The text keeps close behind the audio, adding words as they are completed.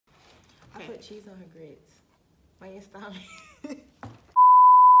Okay. Put cheese on her grits. Why you stop me?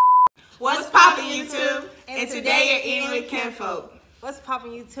 What's poppin', YouTube? And today you're eating with Kinfolk. What's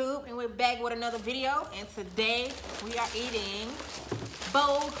poppin', YouTube? And we're back with another video. And today we are eating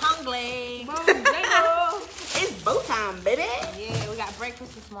Bojangles. It's bow time, baby. Yeah, we got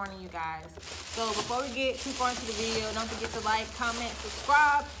breakfast this morning, you guys. So before we get too far into the video, don't forget to like, comment,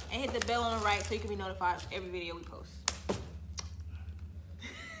 subscribe, and hit the bell on the right so you can be notified of every video we post.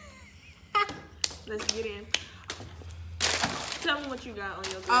 Let's get in. Tell me what you got on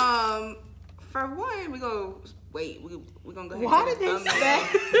your grits. For one, we're gonna go ahead Why and did take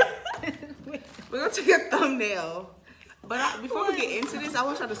a thumbnail. We're gonna take a thumbnail. But before we get into this, I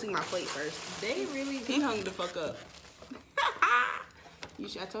want y'all to see my plate first. They really He hung the fuck up.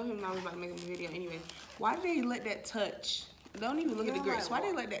 I told him I was about to make a video anyway. Why did they let that touch? Don't even look at the grits. Why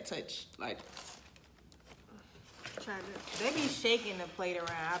did they let that touch? Like, they be shaking the plate around,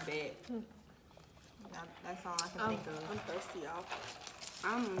 I bet. That's all I can think of. I'm thirsty, y'all.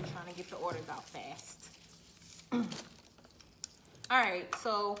 I'm trying to get the orders out fast. Alright,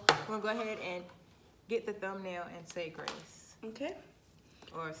 so we're gonna go ahead and get the thumbnail and say grace. okay,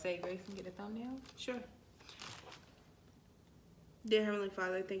 Or say grace and get the thumbnail. sure. Dear Heavenly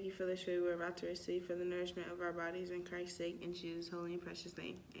Father, thank you for the food we're about to receive for the nourishment of our bodies in Christ's sake. In Jesus' holy and precious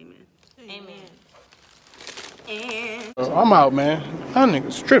name, amen. Amen. And I'm out, man. That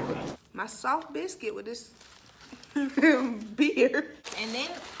nigga's tripping. my soft biscuit with this beer. And then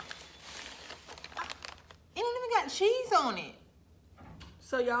it ain't even got cheese on it.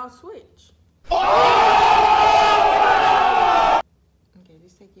 So y'all switch. Okay,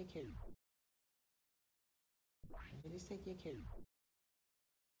 just take your cake. Just take your cake.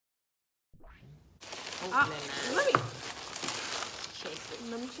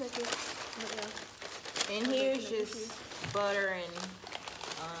 Let me Check it. check it. Yeah. And here's just butter and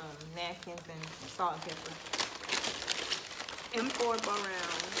napkins and salt and pepper. M4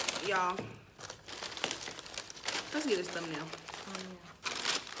 around, y'all. Let's get this thumbnail.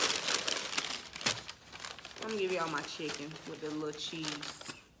 I'm gonna give y'all my chicken with the little cheese.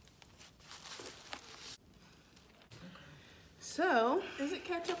 So, Is it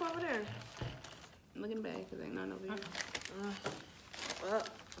ketchup over there? look in the bag because ain't none over here. Well,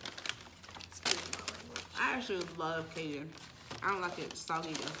 I actually love Cajun. I don't like it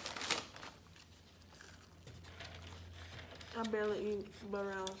soggy though. I barely eat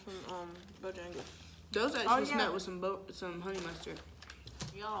Bojangles from Bojangles. Those actually yeah. smell with some honey mustard.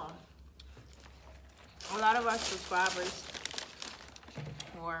 Y'all, a lot of our subscribers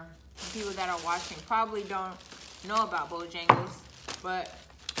or people that are watching probably don't know about Bojangles, but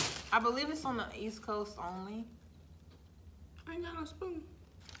I believe it's on the East Coast only. I ain't got no spoon.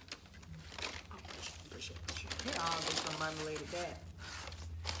 They all get some marmalade at that.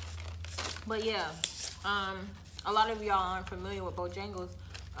 But yeah, a lot of y'all aren't familiar with Bojangles.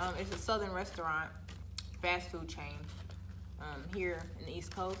 It's a southern restaurant, fast food chain here in the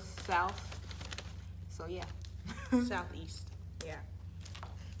East Coast, South. So yeah. Southeast. Yeah.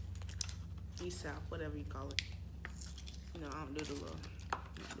 East, south, whatever you call it. You know, I don't do the little.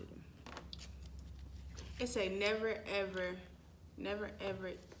 It say never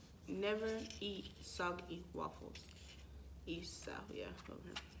eat soggy waffles. East, south, yeah.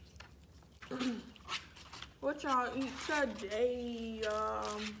 Okay. What y'all eat today?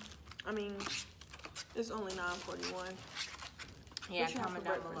 I mean, it's only 9:41. Yeah, What you have comment for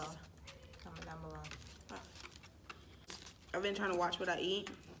down below. breakfast? Comment down below. I've been trying to watch what I eat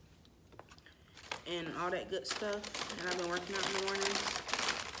and all that good stuff, and I've been working out in the mornings.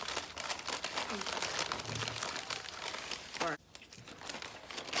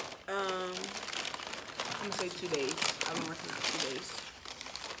 I'm gonna say 2 days. I've been working out 2 days.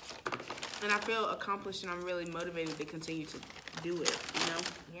 And I feel accomplished and I'm really motivated to continue to do it, you know?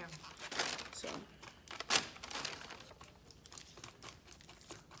 Yeah. So.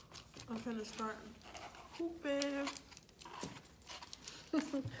 I'm finna start hooping.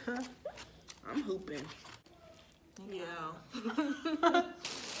 I'm hooping. Yeah.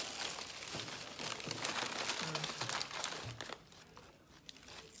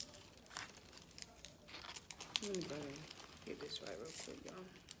 Let me go and get this right real quick, y'all.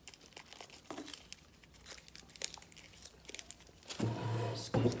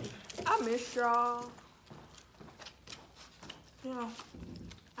 Excuse me. I miss y'all. Yeah.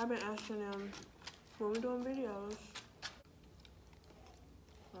 I've been asking them when we doing videos.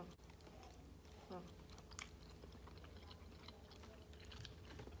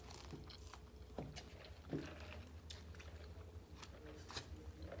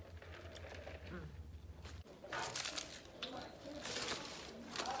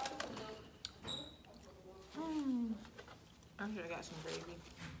 I should have got some gravy.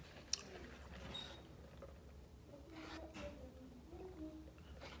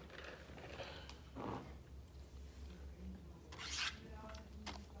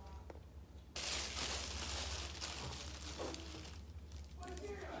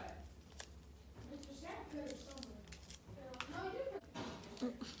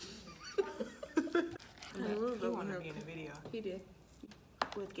 He wanted to be in the video. He did.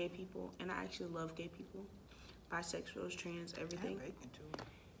 With gay people, and I actually love gay people. Bisexuals, trans, everything.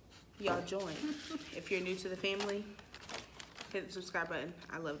 Y'all join. If you're new to the family, hit the subscribe button.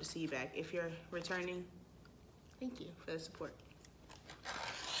 I'd love to see you back. If you're returning, thank you for the support.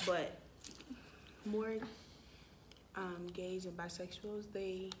 But more gays and bisexuals,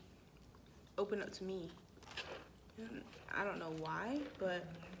 they open up to me. And I don't know why, but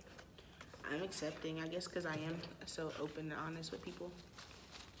I'm accepting, I guess, because I am so open and honest with people.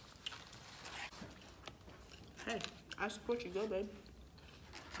 Hey, I support you. Go, babe.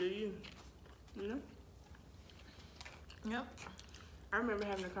 Do you? You know? Yep. I remember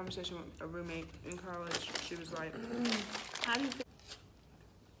having a conversation with a roommate in college. She was like, how do you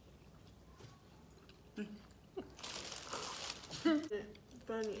feel?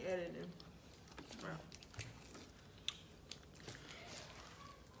 Funny editing.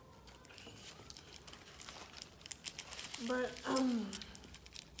 But I'm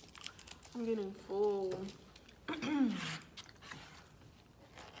getting full.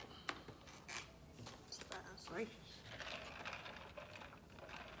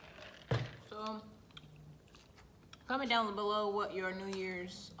 So, comment down below what your New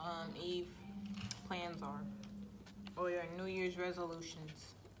Year's Eve plans are, or your New Year's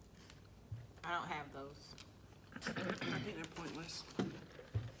resolutions. I don't have those. I think they're pointless.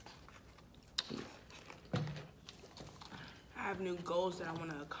 I have new goals that I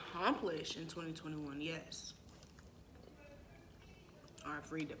want to accomplish in 2021, yes. Or I've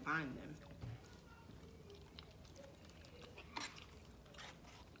redefined them.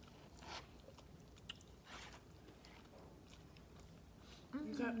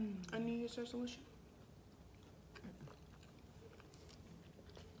 Is that a New Year's resolution?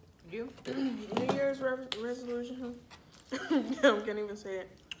 You? New Year's resolution. I can't even say it.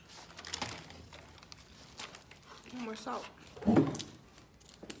 More salt.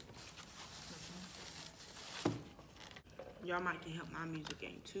 Y'all might can help my music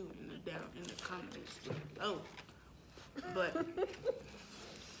game too in the comments. Oh, but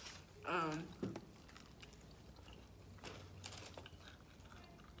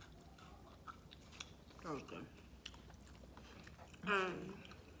that was good. I'm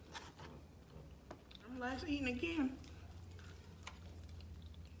last eating again.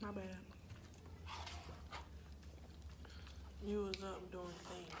 My bad. You was up doing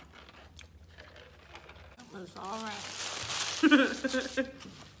things. It's all right.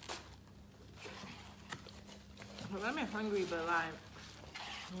 Well, I'm hungry, but like,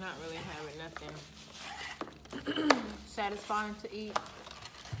 I'm not really having nothing satisfying to eat.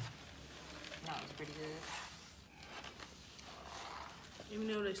 That was pretty good. Even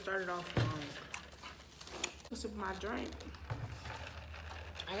though they started off wrong. What's up my drink?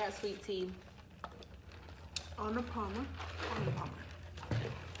 I got sweet tea. On the Palmer. On the Palmer.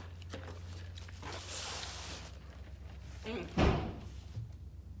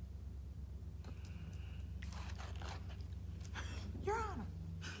 Your Honor.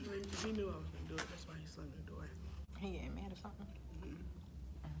 He knew I was gonna do it. That's why he slammed the door. He getting mad or something?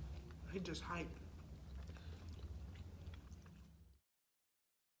 He just hyped.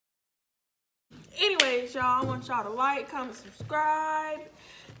 Anyways, y'all, I want y'all to like, comment, subscribe,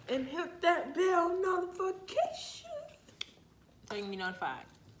 and hit that bell notification. So you can be notified.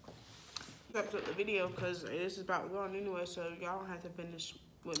 Up with the video because this is about going anyway, so y'all don't have to finish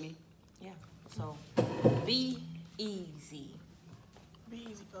with me. Yeah. So be easy. Be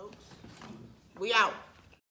easy, folks. We out.